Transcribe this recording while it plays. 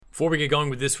Before we get going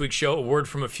with this week's show, a word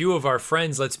from a few of our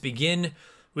friends. Let's begin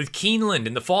with Keeneland.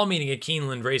 And the fall meeting at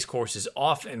Keeneland Racecourse is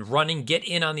off and running. Get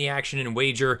in on the action and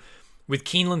wager with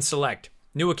Keeneland Select.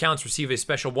 New accounts receive a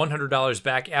special $100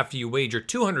 back after you wager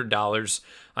 $200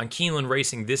 on Keeneland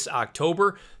Racing this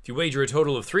October. If you wager a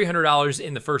total of $300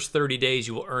 in the first 30 days,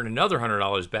 you will earn another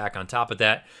 $100 back on top of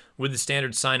that with the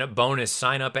standard sign-up bonus.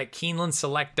 Sign up at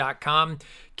KeenelandSelect.com.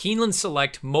 Keeneland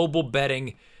Select, mobile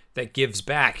betting that gives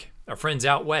back. Our friends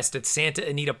out west at Santa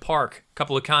Anita Park, a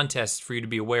couple of contests for you to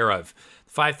be aware of.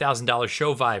 The $5,000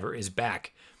 Showviver is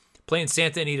back. Play in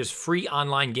Santa Anita's free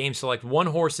online game. Select one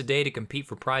horse a day to compete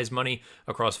for prize money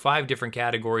across 5 different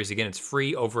categories. Again, it's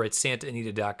free over at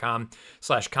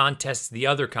santaanita.com/contests. The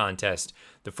other contest,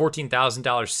 the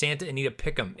 $14,000 Santa Anita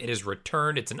Pick'em. It is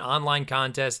returned. It's an online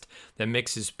contest that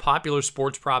mixes popular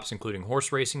sports props, including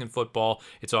horse racing and football.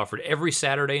 It's offered every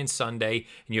Saturday and Sunday,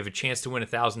 and you have a chance to win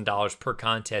 $1,000 per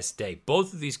contest day.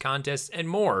 Both of these contests and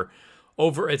more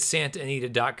over at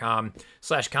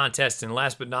santaanita.com/contest. And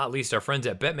last but not least, our friends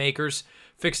at BetMakers.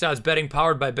 Fixed odds betting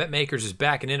powered by BetMakers is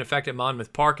back and in effect at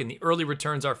Monmouth Park, and the early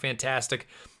returns are fantastic,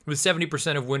 with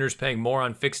 70% of winners paying more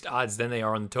on fixed odds than they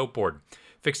are on the tote board.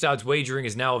 Fixed odds wagering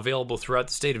is now available throughout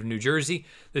the state of New Jersey.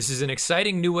 This is an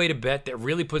exciting new way to bet that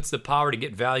really puts the power to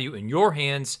get value in your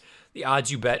hands. The odds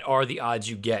you bet are the odds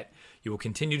you get. You will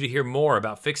continue to hear more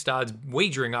about fixed odds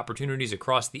wagering opportunities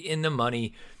across the In the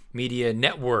Money Media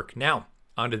Network. Now,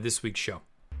 on to this week's show.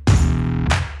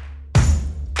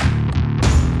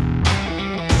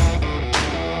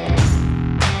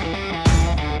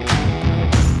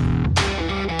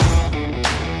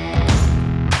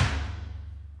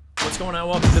 What's going on?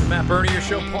 Welcome to the Matt Bernier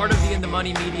Show, part of the In the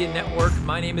Money Media Network.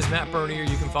 My name is Matt Bernier.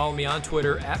 You can follow me on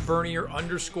Twitter at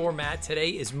Bernier_Matt.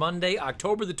 Today is Monday,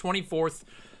 October the 24th,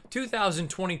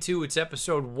 2022. It's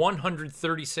episode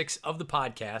 136 of the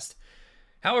podcast.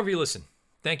 However you listen,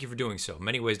 thank you for doing so.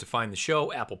 Many ways to find the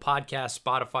show: Apple Podcasts,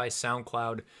 Spotify,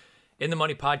 SoundCloud,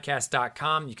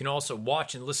 InTheMoneyPodcast.com. You can also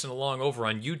watch and listen along over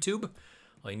on YouTube.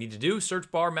 All you need to do,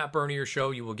 search bar Matt Bernier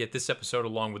Show. You will get this episode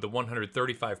along with the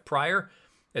 135 prior.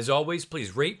 As always,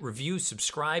 please rate, review,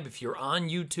 subscribe. If you're on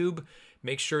YouTube,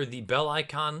 make sure the bell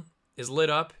icon is lit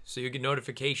up so you get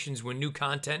notifications when new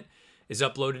content is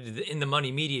uploaded to the In the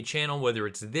Money Media channel, whether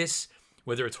it's this,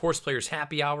 whether it's Horse Players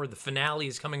Happy Hour. The finale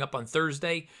is coming up on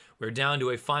Thursday. We're down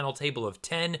to a final table of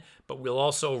 10, but we'll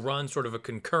also run sort of a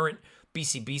concurrent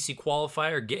BCBC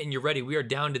qualifier, getting you ready. We are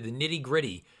down to the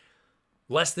nitty-gritty,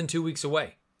 less than 2 weeks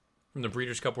away from the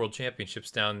Breeders' Cup World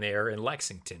Championships down there in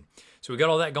Lexington. So we got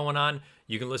all that going on.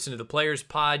 You can listen to the Players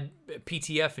Pod.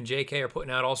 PTF and JK are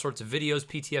putting out all sorts of videos.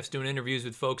 PTF's doing interviews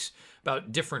with folks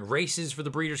about different races for the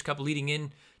Breeders' Cup leading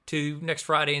in to next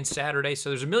Friday and Saturday. So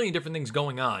there's a million different things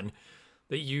going on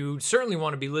that you certainly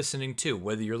want to be listening to,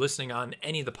 whether you're listening on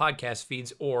any of the podcast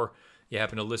feeds or you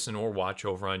happen to listen or watch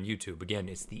over on YouTube. Again,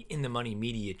 it's the In the Money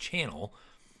Media channel,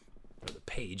 or the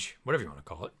page, whatever you want to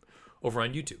call it, over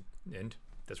on YouTube. And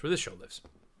that's where this show lives,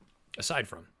 aside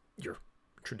from your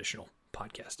traditional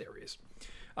podcast areas.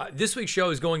 This week's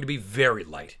show is going to be very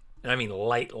light, and I mean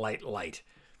light,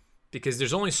 because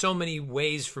there's only so many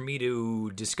ways for me to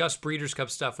discuss Breeders' Cup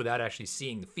stuff without actually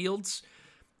seeing the fields.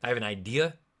 I have an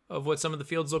idea of what some of the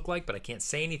fields look like, but I can't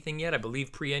say anything yet. I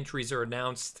believe pre-entries are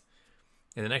announced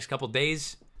in the next couple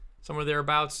days, somewhere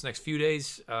thereabouts, next few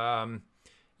days.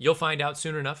 You'll find out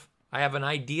soon enough. I have an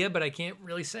idea, but I can't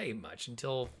really say much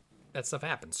until that stuff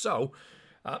happens. So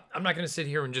I'm not going to sit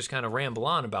here and just kind of ramble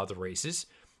on about the races.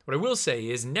 What I will say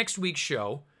is next week's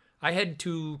show, I head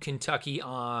to Kentucky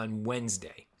on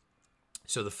Wednesday.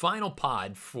 So the final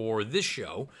pod for this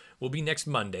show will be next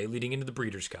Monday, leading into the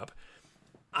Breeders' Cup.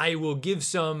 I will give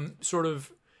some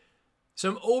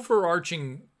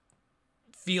overarching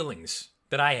feelings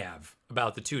that I have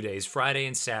about the 2 days, Friday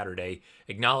and Saturday,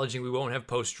 acknowledging we won't have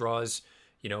post draws,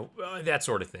 that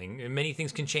sort of thing. And many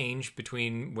things can change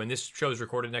between when this show is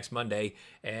recorded next Monday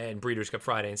and Breeders' Cup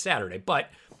Friday and Saturday. But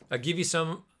I'll give you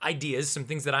some ideas, some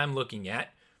things that I'm looking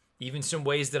at, even some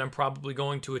ways that I'm probably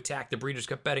going to attack the Breeders'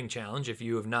 Cup Betting Challenge. If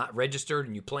you have not registered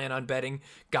and you plan on betting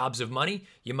gobs of money,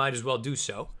 you might as well do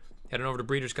so. Head on over to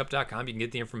breederscup.com. You can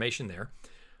get the information there.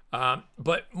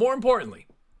 But more importantly,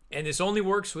 and this only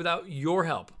works without your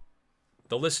help,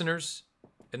 the listeners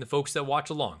and the folks that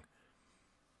watch along.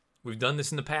 We've done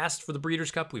this in the past for the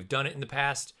Breeders' Cup. We've done it in the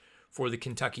past for the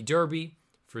Kentucky Derby,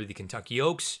 for the Kentucky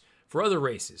Oaks, for other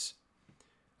races.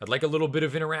 I'd like a little bit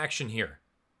of interaction here.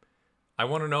 I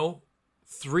want to know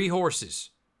 3 horses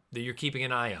that you're keeping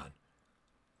an eye on.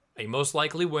 A most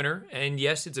likely winner, and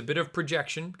yes, it's a bit of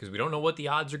projection because we don't know what the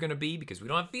odds are going to be because we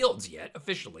don't have fields yet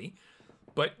officially,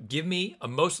 but give me a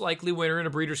most likely winner in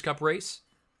a Breeders' Cup race,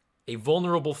 a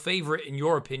vulnerable favorite in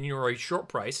your opinion, or a short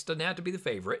price, doesn't have to be the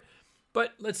favorite,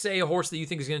 but let's say a horse that you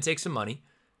think is going to take some money,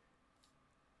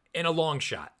 and a long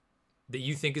shot that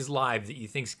you think is live, that you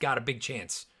think's got a big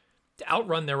chance to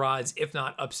outrun their odds, if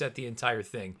not upset the entire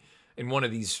thing in one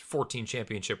of these 14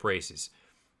 championship races.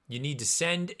 You need to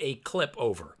send a clip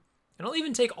over. And I'll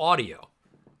even take audio,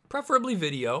 preferably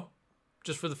video,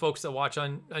 just for the folks that watch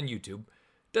on YouTube.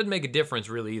 Doesn't make a difference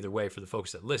really either way for the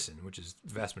folks that listen, which is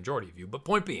the vast majority of you. But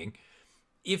point being,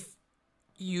 if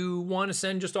you want to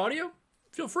send just audio,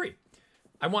 feel free.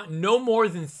 I want no more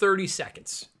than 30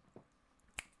 seconds.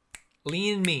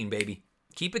 Lean and mean, baby.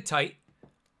 Keep it tight.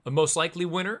 A most likely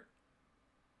winner,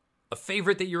 a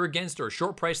favorite that you're against, or a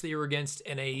short price that you're against,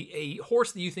 and a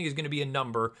horse that you think is going to be a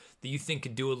number that you think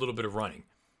could do a little bit of running.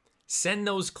 Send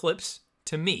those clips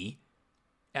to me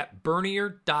at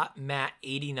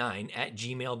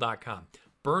bernier.matt89@gmail.com.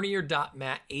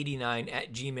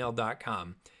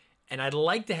 bernier.matt89@gmail.com. And I'd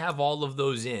like to have all of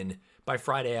those in by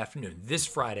Friday afternoon, this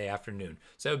Friday afternoon.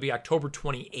 So that would be October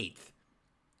 28th.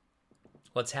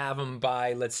 Let's have them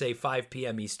by, let's say, 5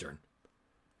 p.m. Eastern,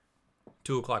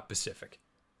 2 o'clock Pacific.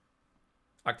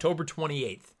 October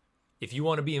 28th. If you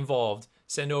want to be involved,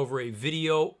 send over a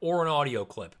video or an audio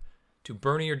clip to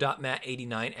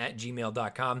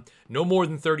bernier.matt89@gmail.com. No more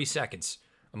than 30 seconds.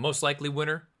 A most likely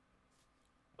winner,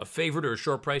 a favorite or a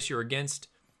short price you're against,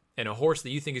 and a horse that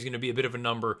you think is going to be a bit of a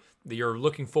number that you're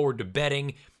looking forward to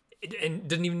betting. And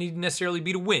doesn't even need to necessarily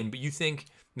be to win, but you think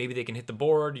maybe they can hit the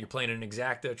board. You're playing an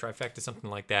exacta, trifecta, something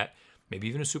like that. Maybe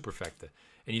even a superfecta.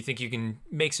 And you think you can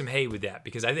make some hay with that,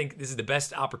 because I think this is the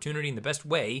best opportunity and the best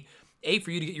way, A, for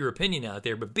you to get your opinion out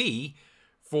there, but B,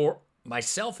 for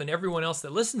myself and everyone else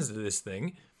that listens to this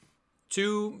thing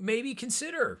to maybe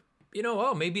consider,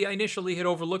 maybe I initially had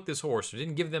overlooked this horse or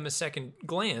didn't give them a second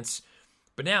glance,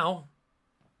 but now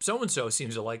so-and-so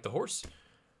seems to like the horse.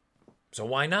 So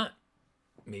why not?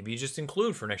 Maybe you just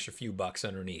include for an extra few bucks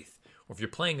underneath. Or if you're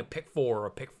playing a pick 4 or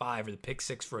a pick 5 or the pick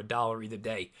 6 for $1 either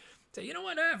day, say, you know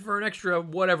what, for an extra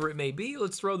whatever it may be,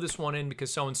 let's throw this one in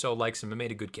because so-and-so likes him and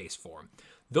made a good case for him.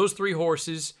 Those 3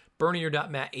 horses,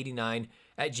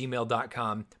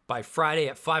 bernier.matt89@gmail.com by Friday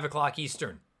at 5 o'clock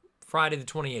Eastern, Friday the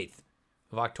 28th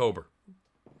of October.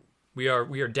 We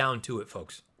are down to it,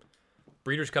 folks.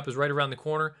 Breeders' Cup is right around the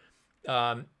corner.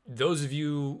 Those of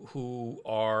you who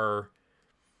are,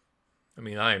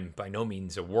 I'm by no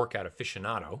means a workout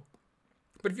aficionado,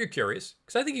 but if you're curious,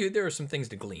 because I think there are some things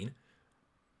to glean.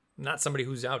 I'm not somebody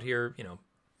who's out here,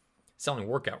 selling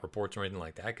workout reports or anything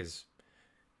like that, because,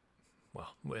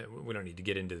 well, we don't need to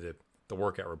get into the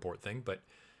workout report thing, but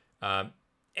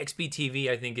XBTV,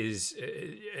 I think, is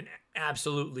an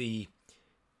absolutely,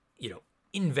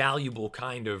 invaluable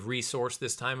kind of resource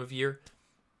this time of year.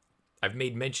 I've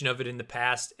made mention of it in the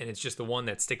past, and it's just the one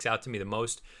that sticks out to me the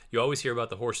most. You always hear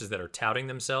about the horses that are touting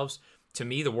themselves. To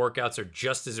me, the workouts are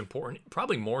just as important,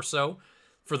 probably more so,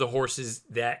 for the horses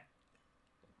that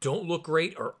don't look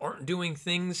great or aren't doing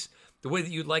things the way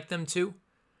that you'd like them to.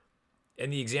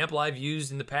 And the example I've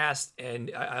used in the past,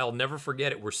 and I'll never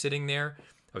forget it, we're sitting there.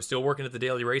 I was still working at the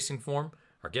Daily Racing Form.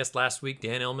 Our guest last week,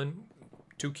 Dan Illman,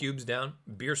 2 cubes down,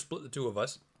 beer split the 2 of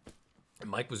us. And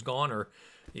Mike was gone, or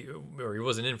he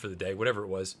wasn't in for the day, whatever it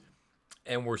was.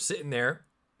 And we're sitting there,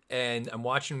 and I'm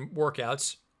watching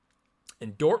workouts,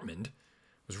 and Dortmund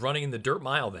was running in the dirt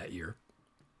mile that year.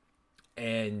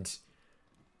 And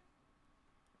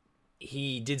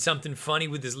he did something funny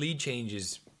with his lead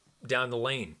changes down the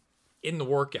lane in the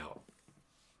workout.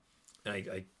 And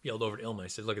I yelled over to Illman. I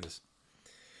said, look at this.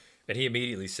 And he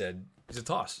immediately said, it's a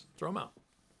toss. Throw him out.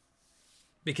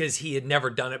 Because he had never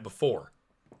done it before.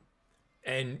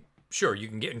 And sure, you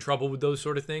can get in trouble with those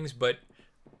sort of things, but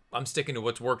I'm sticking to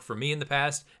what's worked for me in the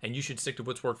past, and you should stick to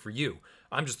what's worked for you.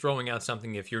 I'm just throwing out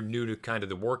something if you're new to kind of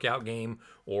the workout game,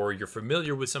 or you're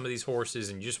familiar with some of these horses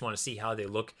and you just want to see how they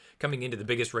look coming into the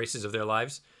biggest races of their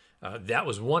lives. That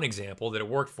was one example that it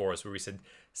worked for us, where we said,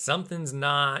 something's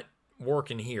not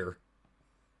working here.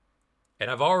 And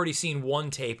I've already seen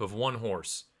one tape of one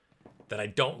horse that I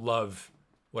don't love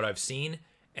what I've seen,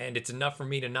 and it's enough for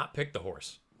me to not pick the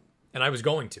horse. And I was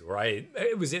going to, or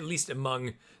it was at least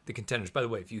among the contenders. By the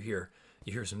way, if you hear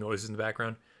some noises in the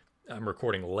background, I'm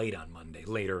recording late on Monday,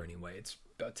 later anyway. It's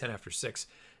about 10 after 6,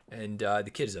 and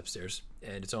the kid is upstairs,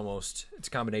 and it's a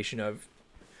combination of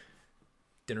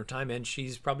dinner time, and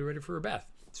she's probably ready for her bath.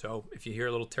 So if you hear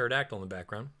a little pterodactyl in the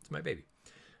background, it's my baby.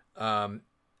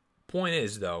 Point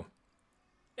is, though,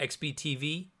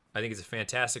 XBTV, I think it's a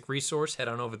fantastic resource. Head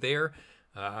on over there.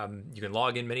 You can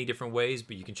log in many different ways,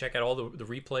 but you can check out all the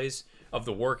replays of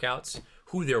the workouts,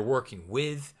 who they're working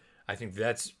with. I think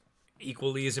that's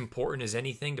equally as important as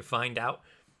anything, to find out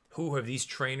Who have these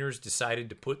trainers decided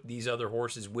to put these other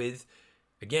horses with?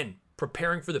 Again,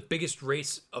 preparing for the biggest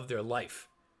race of their life.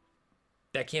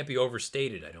 That can't be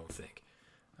overstated, I don't think.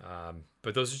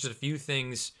 But those are just a few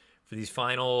things for these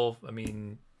final,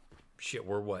 we're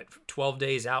 12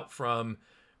 days out from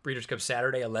Breeders' Cup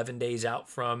Saturday, 11 days out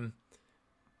from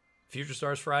Future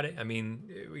Stars Friday.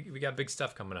 We got big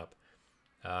stuff coming up.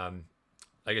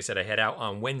 Like I said, I head out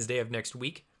on Wednesday of next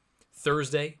week.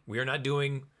 Thursday, we are not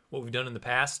doing what we've done in the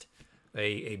past,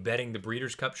 a betting the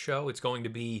Breeders' Cup show. It's going to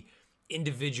be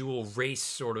individual race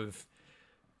sort of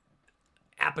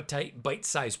appetite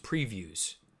bite-sized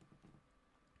previews.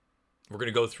 We're going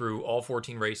to go through all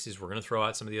 14 races. We're going to throw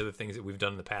out some of the other things that we've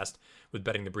done in the past with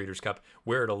betting the Breeders' Cup.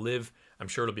 Where it'll live, I'm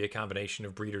sure it'll be a combination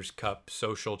of Breeders' Cup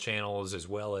social channels as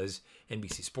well as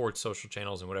NBC Sports social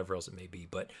channels and whatever else it may be.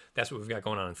 But that's what we've got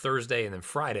going on Thursday. And then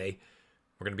Friday,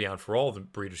 we're going to be on for all the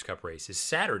Breeders' Cup races.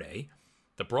 Saturday,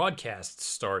 the broadcast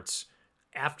starts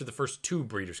after the first two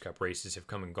Breeders' Cup races have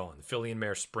come and gone. The Filly and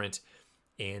Mare Sprint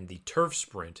and the Turf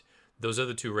Sprint. Those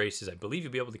other two races, I believe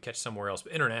you'll be able to catch somewhere else.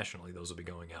 But internationally, those will be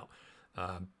going out.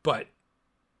 But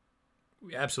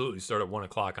we absolutely start at 1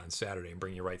 o'clock on Saturday and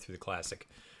bring you right through the Classic,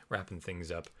 wrapping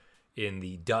things up in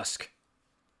the dusk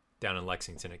down in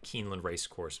Lexington at Keeneland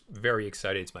Racecourse. Very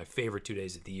excited. It's my favorite 2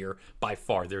 days of the year by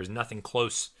far. There is nothing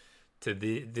close to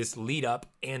this lead up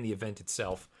and the event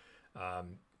itself.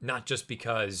 Not just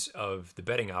because of the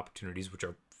betting opportunities, which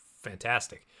are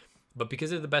fantastic, but because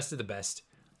they're the best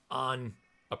on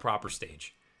a proper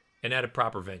stage and at a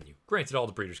proper venue. Granted, all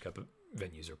the Breeders' Cup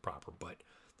venues are proper, but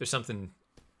there's something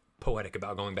poetic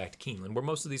about going back to Keeneland, where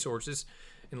most of these horses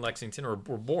in Lexington were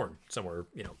born somewhere,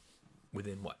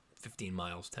 within 15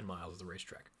 miles, 10 miles of the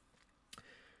racetrack.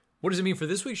 What does it mean for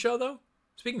this week's show, though?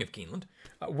 Speaking of Keeneland,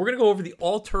 we're going to go over the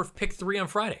all-turf pick 3 on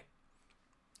Friday.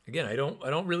 Again, I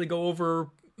don't really go over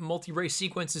multi-race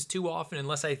sequences too often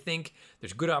unless I think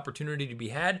there's good opportunity to be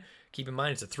had. Keep in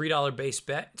mind, it's a $3 base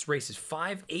bet. It's races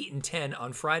 5, 8, and 10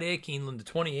 on Friday at Keeneland, the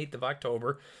 28th of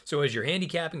October. So as you're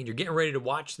handicapping and you're getting ready to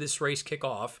watch this race kick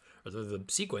off, or the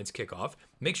sequence kick off,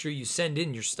 make sure you send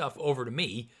in your stuff over to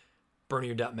me,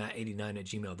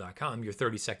 bernier.matt89@gmail.com, your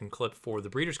 30-second clip for the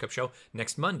Breeders' Cup show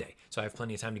next Monday. So I have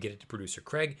plenty of time to get it to producer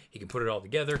Craig. He can put it all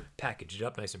together, package it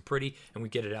up nice and pretty, and we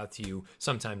get it out to you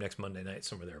sometime next Monday night,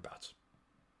 somewhere thereabouts.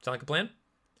 Sound like a plan?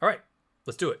 All right,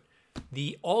 let's do it.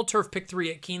 The all-turf pick 3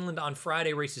 at Keeneland on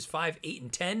Friday, races 5, 8,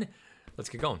 and 10. Let's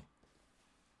get going.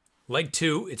 Leg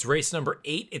 2, it's race number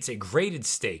 8. It's a graded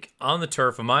stake on the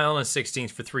turf, a mile and a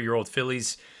 16th for 3-year-old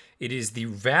fillies. It is the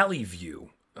Valley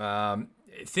View.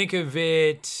 Think of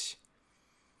it,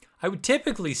 I would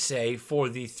typically say, for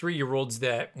the 3-year-olds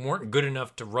that weren't good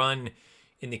enough to run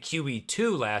in the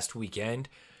QE2 last weekend.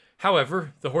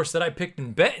 However, the horse that I picked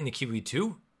and bet in the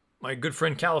QE2, my good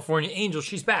friend California Angel,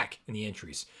 she's back in the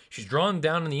entries. She's drawn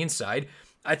down on the inside.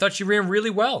 I thought she ran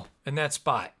really well in that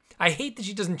spot. I hate that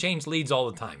she doesn't change leads all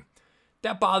the time.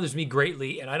 That bothers me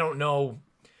greatly, and I don't know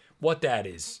what that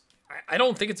is. I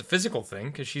don't think it's a physical thing,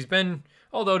 because she's been,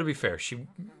 although to be fair, she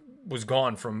was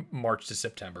gone from March to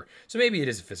September. So maybe it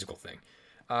is a physical thing.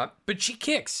 But she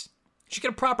kicks. She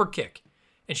got a proper kick,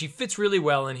 and she fits really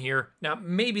well in here. Now,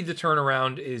 maybe the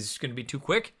turnaround is going to be too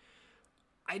quick.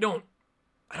 I don't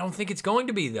think it's going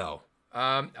to be, though.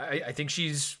 I think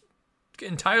she's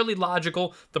entirely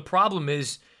logical. The problem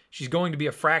is she's going to be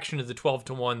a fraction of the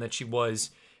 12-1 that she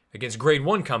was against Grade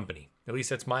 1 Company. At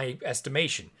least that's my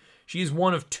estimation. She is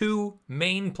one of 2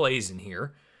 main plays in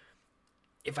here.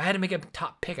 If I had to make a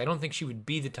top pick, I don't think she would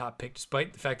be the top pick,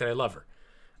 despite the fact that I love her.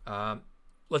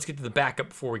 Let's get to the backup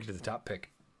before we get to the top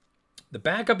pick. The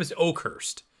backup is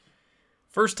Oakhurst.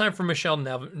 First time for Michelle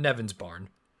Nevin's barn.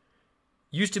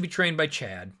 Used to be trained by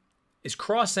Chad, is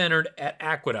cross-entered at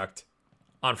Aqueduct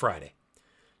on Friday.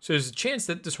 So there's a chance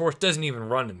that this horse doesn't even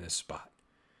run in this spot.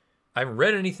 I haven't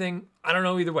read anything. I don't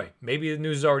know either way. Maybe the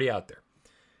news is already out there.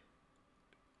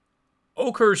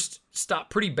 Oakhurst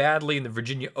stopped pretty badly in the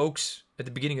Virginia Oaks at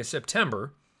the beginning of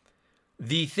September.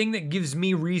 The thing that gives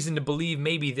me reason to believe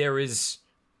maybe there is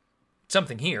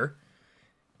something here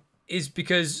is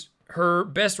because her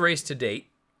best race to date,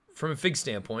 from a fig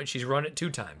standpoint, she's run it 2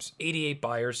 times, 88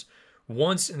 buyers,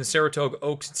 once in the Saratoga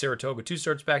Oaks in Saratoga 2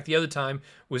 starts back. The other time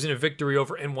was in a victory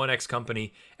over N1X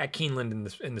Company at Keeneland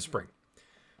in the spring.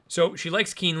 So she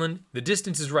likes Keeneland. The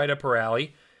distance is right up her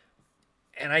alley.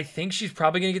 And I think she's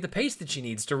probably going to get the pace that she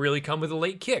needs to really come with a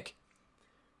late kick.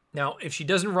 Now, if she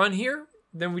doesn't run here,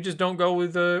 then we just don't go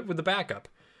with the backup.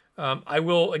 I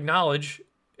will acknowledge,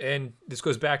 and this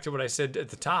goes back to what I said at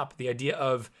the top, the idea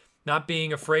of not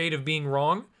being afraid of being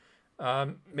wrong.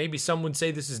 Maybe some would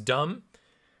say this is dumb.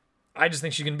 I just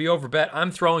think she's going to be overbet.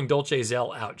 I'm throwing Dolce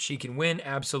Zell out. She can win,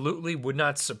 absolutely. Would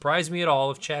not surprise me at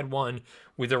all if Chad won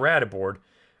with her at board.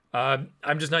 I'm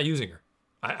just not using her.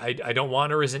 I don't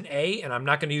want her as an A, and I'm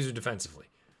not going to use her defensively.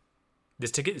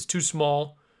 This ticket is too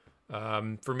small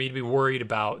for me to be worried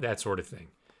about that sort of thing.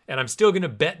 And I'm still going to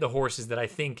bet the horses that I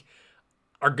think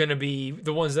are going to be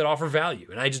the ones that offer value.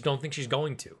 And I just don't think she's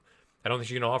going to. I don't think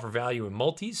she's going to offer value in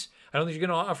multis. I don't think she's going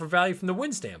to offer value from the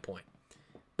win standpoint.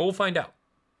 But we'll find out.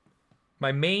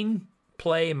 My main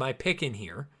play and my pick in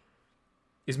here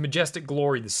is Majestic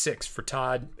Glory, the 6 for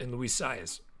Todd and Luis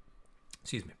Saez.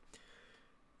 Excuse me.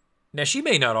 Now, she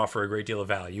may not offer a great deal of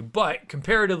value, but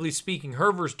comparatively speaking,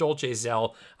 her versus Dolce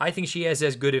Zell, I think she has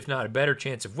as good, if not a better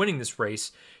chance of winning this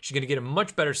race. She's going to get a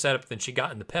much better setup than she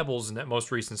got in the Pebbles in that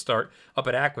most recent start up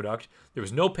at Aqueduct. There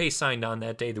was no pace signed on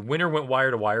that day. The winner went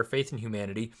wire to wire, Faith in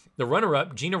Humanity. The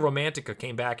runner-up, Gina Romantica,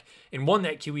 came back and won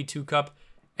that QE2 Cup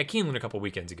at Keeneland a couple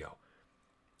weekends ago.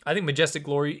 I think Majestic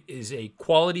Glory is a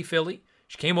quality filly.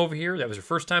 She came over here. That was her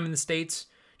first time in the States.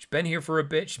 She's been here for a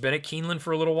bit. She's been at Keeneland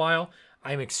for a little while.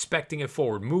 I'm expecting a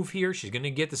forward move here. She's going to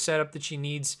get the setup that she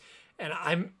needs.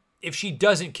 And if she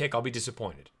doesn't kick, I'll be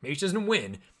disappointed. Maybe she doesn't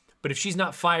win, but if she's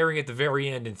not firing at the very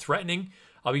end and threatening,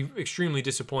 I'll be extremely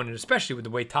disappointed, especially with the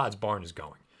way Todd's barn is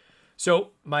going. So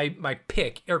my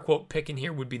pick, air quote pick in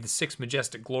here, would be the 6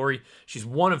 Majestic Glory. She's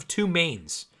one of 2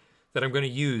 mains that I'm going to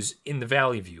use in the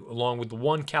Valley View, along with the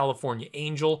 1 California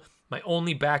Angel. My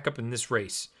only backup in this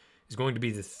race is going to be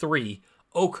the 3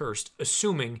 Oakhurst,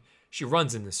 assuming she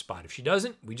runs in this spot. If she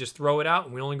doesn't, we just throw it out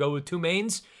and we only go with 2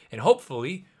 mains, and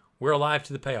hopefully we're alive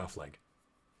to the payoff leg.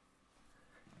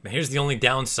 Now here's the only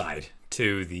downside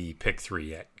to the pick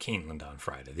 3 at Keeneland on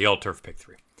Friday, the All-Turf pick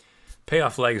 3.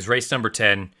 Payoff leg is race number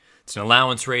 10. It's an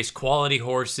allowance race, quality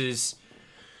horses,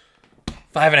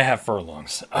 5.5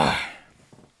 furlongs.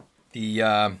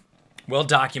 The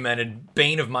well-documented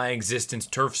bane of my existence,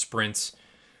 turf sprints,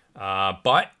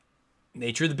 but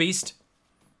nature of the beast.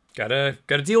 Gotta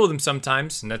deal with them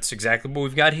sometimes, and that's exactly what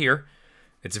we've got here.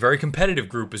 It's a very competitive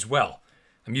group as well.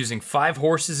 I'm using 5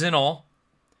 horses in all,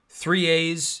 3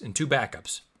 A's and 2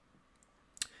 backups.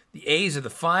 The A's are the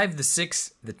 5, the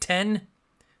 6, the 10.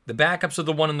 The backups are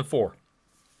the 1 and the 4.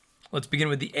 Let's begin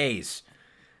with the A's.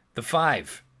 The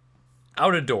 5,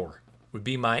 Outador, would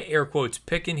be my air quotes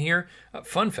pick in here.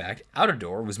 Fun fact,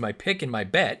 Outador was my pick and my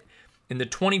bet in the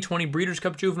 2020 Breeders'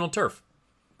 Cup Juvenile Turf.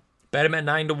 Bet him at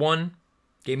 9-1.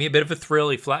 Gave me a bit of a thrill.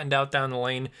 He flattened out down the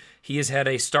lane. He has had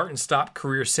a start and stop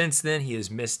career since then. He has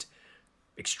missed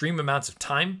extreme amounts of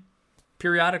time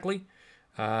periodically.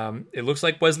 It looks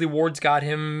like Wesley Ward's got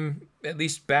him at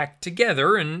least back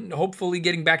together, and hopefully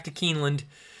getting back to Keeneland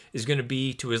is going to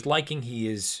be to his liking. He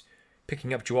is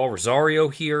picking up Joel Rosario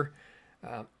here,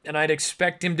 and I'd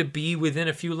expect him to be within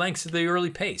a few lengths of the early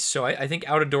pace. So I think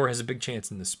Outador has a big chance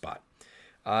in this spot.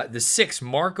 The 6,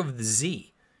 Mark of the Z,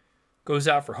 goes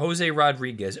out for Jose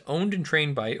Rodriguez, owned and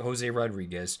trained by Jose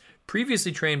Rodriguez,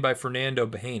 previously trained by Fernando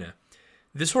Bahena.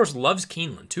 This horse loves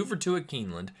Keeneland, 2 for 2 at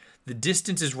Keeneland. The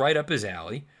distance is right up his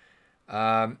alley.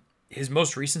 His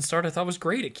most recent start I thought was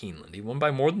great at Keeneland. He won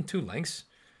by more than 2 lengths.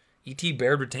 E.T.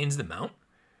 Baird retains the mount.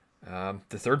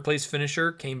 The 3rd place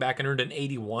finisher came back and earned an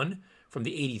 81 from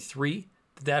the 83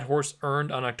 that horse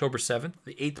earned on October 7th.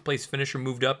 The 8th place finisher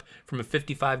moved up from a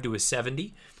 55 to a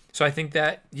 70. So I think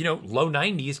that, low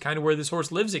 90 is kind of where this horse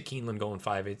lives at Keeneland, going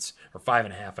 5/8, or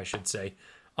 5.5, I should say,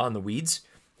 on the weeds.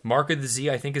 Mark of the Z,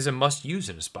 I think, is a must-use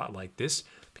in a spot like this,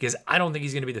 because I don't think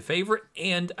he's going to be the favorite,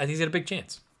 and I think he's got a big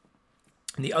chance.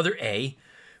 And the other A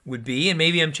would be, and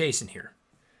maybe I'm chasing here.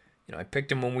 I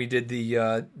picked him when we did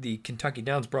the Kentucky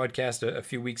Downs broadcast a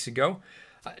few weeks ago.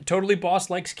 Totally Boss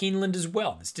likes Keeneland as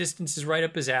well. This distance is right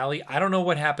up his alley. I don't know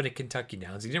what happened at Kentucky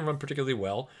Downs. He didn't run particularly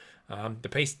well. The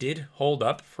pace did hold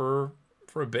up for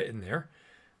a bit in there.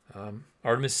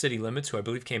 Artemis City Limits, who I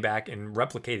believe came back and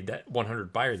replicated that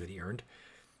 100 buyer that he earned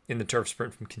in the turf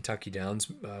sprint from Kentucky Downs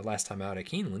last time out at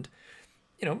Keeneland.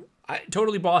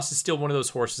 Totally Boss is still one of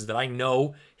those horses that I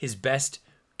know his best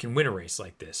can win a race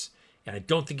like this. And I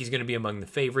don't think he's going to be among the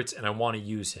favorites, and I want to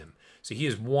use him. So he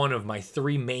is one of my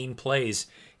 3 main plays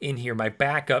in here. My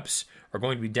backups are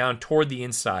going to be down toward the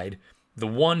inside. The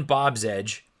 1, Bob's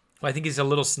Edge, I think he's a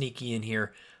little sneaky in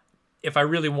here. If I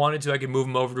really wanted to, I could move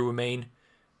him over to a main.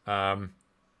 When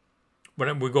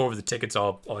we go over the tickets,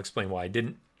 I'll explain why I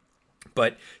didn't.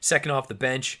 But second off the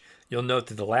bench, you'll note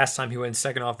that the last time he went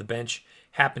second off the bench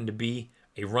happened to be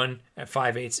a run at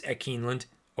 5/8 at Keeneland,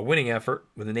 a winning effort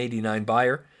with an 89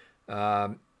 buyer.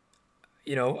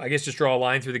 I guess just draw a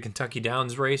line through the Kentucky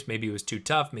Downs race. Maybe it was too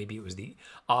tough. Maybe it was the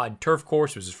odd turf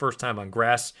course. It was his first time on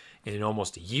grass in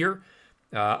almost a year.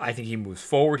 I think he moves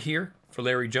forward here. for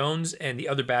Larry Jones, and the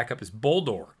other backup is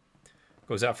Boldor.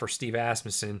 Goes out for Steve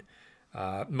Asmussen.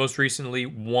 Most recently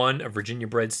won a Virginia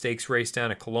bred stakes race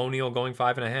down at Colonial, going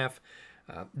 5.5.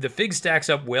 The Fig stacks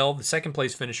up well. The second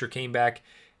place finisher came back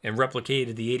and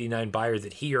replicated the 89 buyer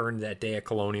that he earned that day at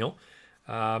Colonial.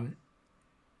 I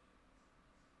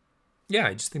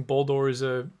just think Boldor is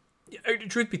a...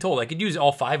 Truth be told, I could use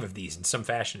all 5 of these in some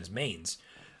fashion as mains.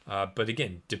 But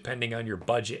again, depending on your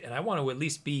budget, and I want to at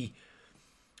least be...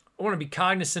 I want to be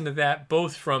cognizant of that,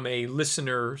 both from a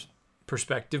listener's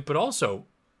perspective, but also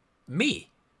me.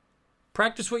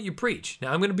 Practice what you preach.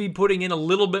 Now, I'm going to be putting in a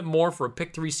little bit more for a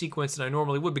pick 3 sequence than I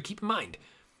normally would, but keep in mind,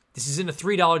 this is in a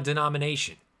 $3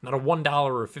 denomination, not a $1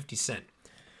 or a 50 cent.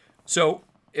 So,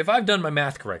 if I've done my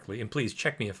math correctly, and please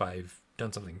check me if I've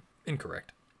done something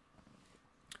incorrect.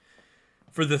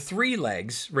 For the 3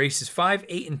 legs, races 5,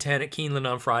 8, and 10 at Keeneland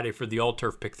on Friday for the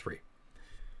all-turf pick 3.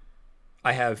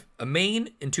 I have a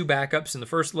main and 2 backups in the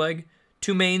first leg,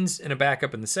 2 mains and a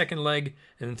backup in the second leg,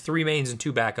 and then 3 mains and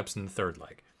 2 backups in the third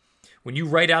leg. When you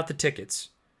write out the tickets,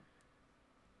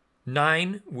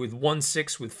 9 with 1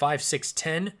 6 with 5 6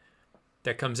 10,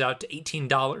 that comes out to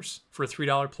 $18 for a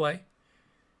 $3 play.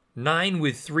 9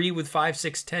 with 3 with 5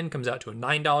 6 10 comes out to a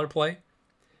 $9 play.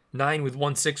 9 with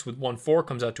 1 6 with 1 4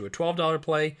 comes out to a $12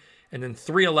 play. And then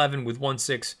 3 11 with 1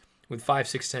 6 with 5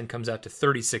 6 10 comes out to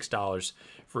 $36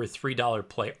 for a $3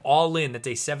 play. All in, that's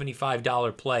a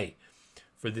 $75 play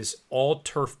for this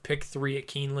all-turf pick 3 at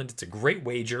Keeneland. It's a great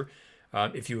wager.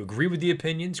 If you agree with the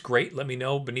opinions, great. Let me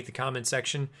know beneath the comment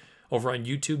section over on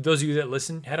YouTube. Those of you that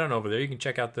listen, head on over there. You can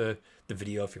check out the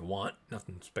video if you want.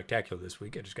 Nothing spectacular this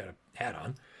week. I just got a hat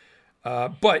on.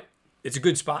 But it's a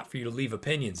good spot for you to leave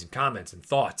opinions and comments and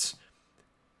thoughts.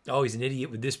 Oh, he's an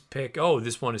idiot with this pick. Oh,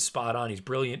 this one is spot on. He's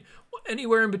brilliant. Well,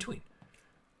 anywhere in between.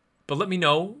 But let me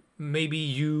know. Maybe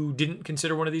you didn't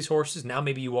consider one of these horses. Now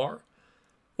maybe you are.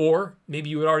 Or maybe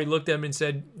you had already looked at them and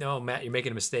said, no, Matt, you're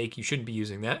making a mistake. You shouldn't be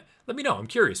using that. Let me know. I'm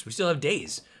curious. We still have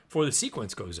days before the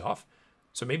sequence goes off.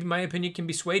 So maybe my opinion can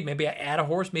be swayed. Maybe I add a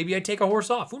horse. Maybe I take a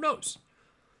horse off. Who knows?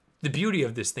 The beauty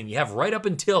of this thing, you have right up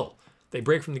until they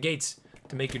break from the gates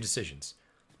to make your decisions.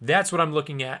 That's what I'm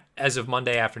looking at as of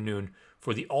Monday afternoon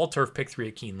for the all-turf pick 3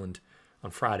 at Keeneland on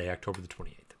Friday, October the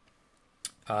 28th.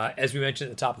 As we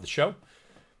mentioned at the top of the show,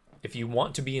 if you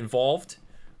want to be involved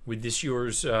with this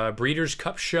year's Breeders'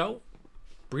 Cup show,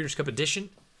 Breeders' Cup edition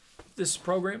of this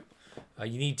program,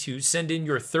 you need to send in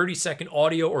your 30-second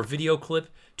audio or video clip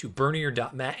to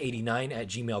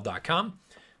bernier.matt89@gmail.com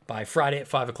by Friday at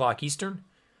 5 o'clock Eastern.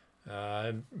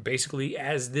 Basically,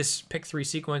 as this pick 3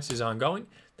 sequence is ongoing,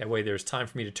 that way there's time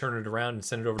for me to turn it around and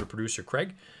send it over to producer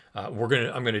Craig. I'm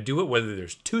gonna do it whether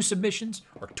there's 2 submissions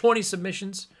or 20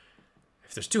 submissions.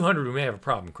 If there's 200, we may have a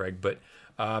problem, Craig. But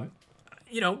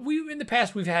we in the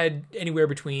past we've had anywhere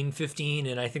between 15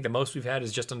 and I think the most we've had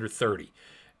is just under 30.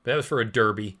 But that was for a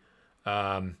derby.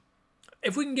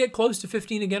 If we can get close to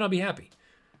 15 again, I'll be happy.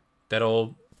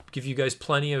 That'll give you guys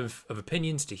plenty of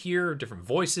opinions to hear, different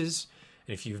voices.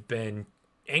 And if you've been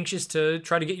anxious to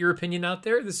try to get your opinion out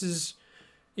there, this is,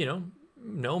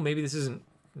 maybe this isn't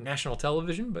national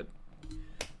television, but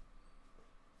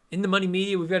in the money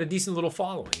media, we've got a decent little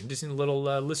following, a decent little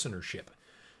listenership.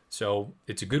 So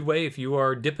it's a good way if you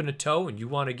are dipping a toe and you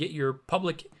want to get your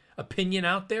public opinion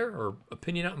out there, or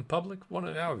opinion out in public,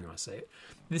 however you want to say it.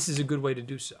 This is a good way to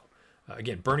do so.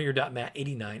 Again,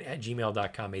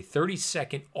 bernier.matt89@gmail.com. A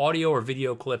 30-second audio or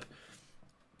video clip,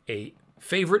 a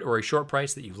favorite or a short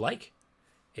price that you like,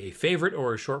 a favorite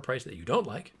or a short price that you don't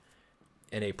like,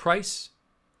 and a price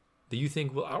that you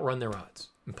think will outrun their odds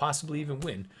and possibly even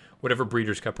win whatever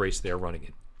Breeders' Cup race they're running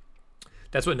in.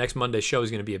 That's what next Monday's show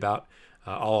is going to be about.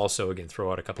 I'll also, again,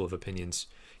 throw out a couple of opinions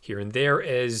here and there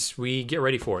as we get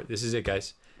ready for it. This is it,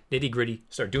 guys. Nitty-gritty.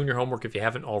 Start doing your homework if you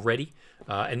haven't already.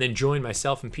 And then join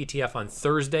myself and PTF on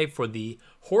Thursday for the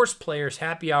Horse Players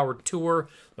Happy Hour Tour,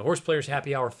 the Horse Players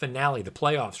Happy Hour finale, the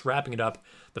playoffs, wrapping it up,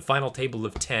 the final table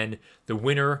of 10. The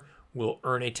winner will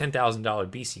earn a $10,000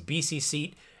 BCBC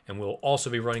seat, and we'll also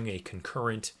be running a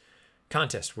concurrent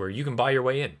contest where you can buy your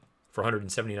way in for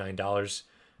 $179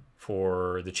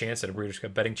 for the chance at a Breeders'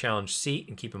 Cup Betting Challenge seat.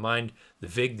 And keep in mind, the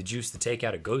VIG, the juice, the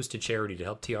takeout, it goes to charity to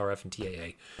help TRF and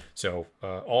TAA. So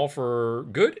all for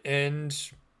good, and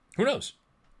who knows?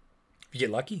 If you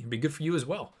get lucky, it'd be good for you as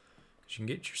well. You can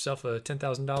get yourself a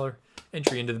 $10,000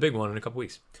 entry into the big one in a couple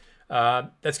weeks.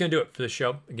 That's going to do it for the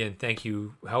show. Again, thank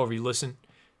you however you listen,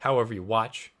 however you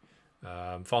watch.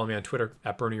 Follow me on Twitter,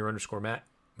 @Bernier_Matt.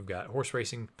 We've got horse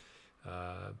racing.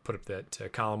 Put up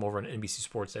that column over on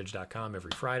NBCSportsEdge.com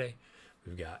every Friday.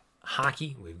 We've got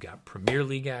hockey. We've got Premier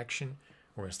League action.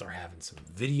 We're going to start having some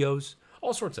videos,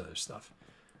 all sorts of other stuff.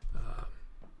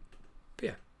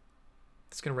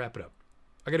 that's going to wrap it up.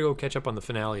 I got to go catch up on the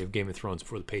finale of Game of Thrones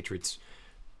before the Patriots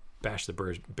bash the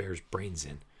Bears' brains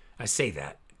in. I say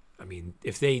that. I mean,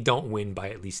 if they don't win by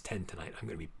at least 10 tonight, I'm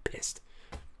going to be pissed.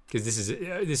 Because this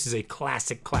is a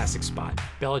classic spot.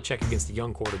 Belichick against a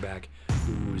young quarterback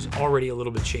who's already a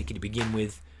little bit shaky to begin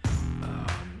with.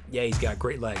 Yeah, he's got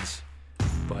great legs.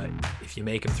 But if you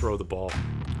make him throw the ball,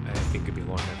 I think it could be a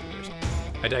long night for the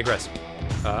Bears. I digress.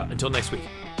 Until next week,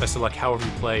 best of luck however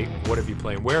you play, whatever you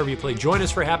play, and wherever you play. Join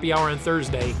us for Happy Hour on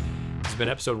Thursday. This has been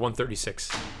episode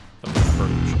 136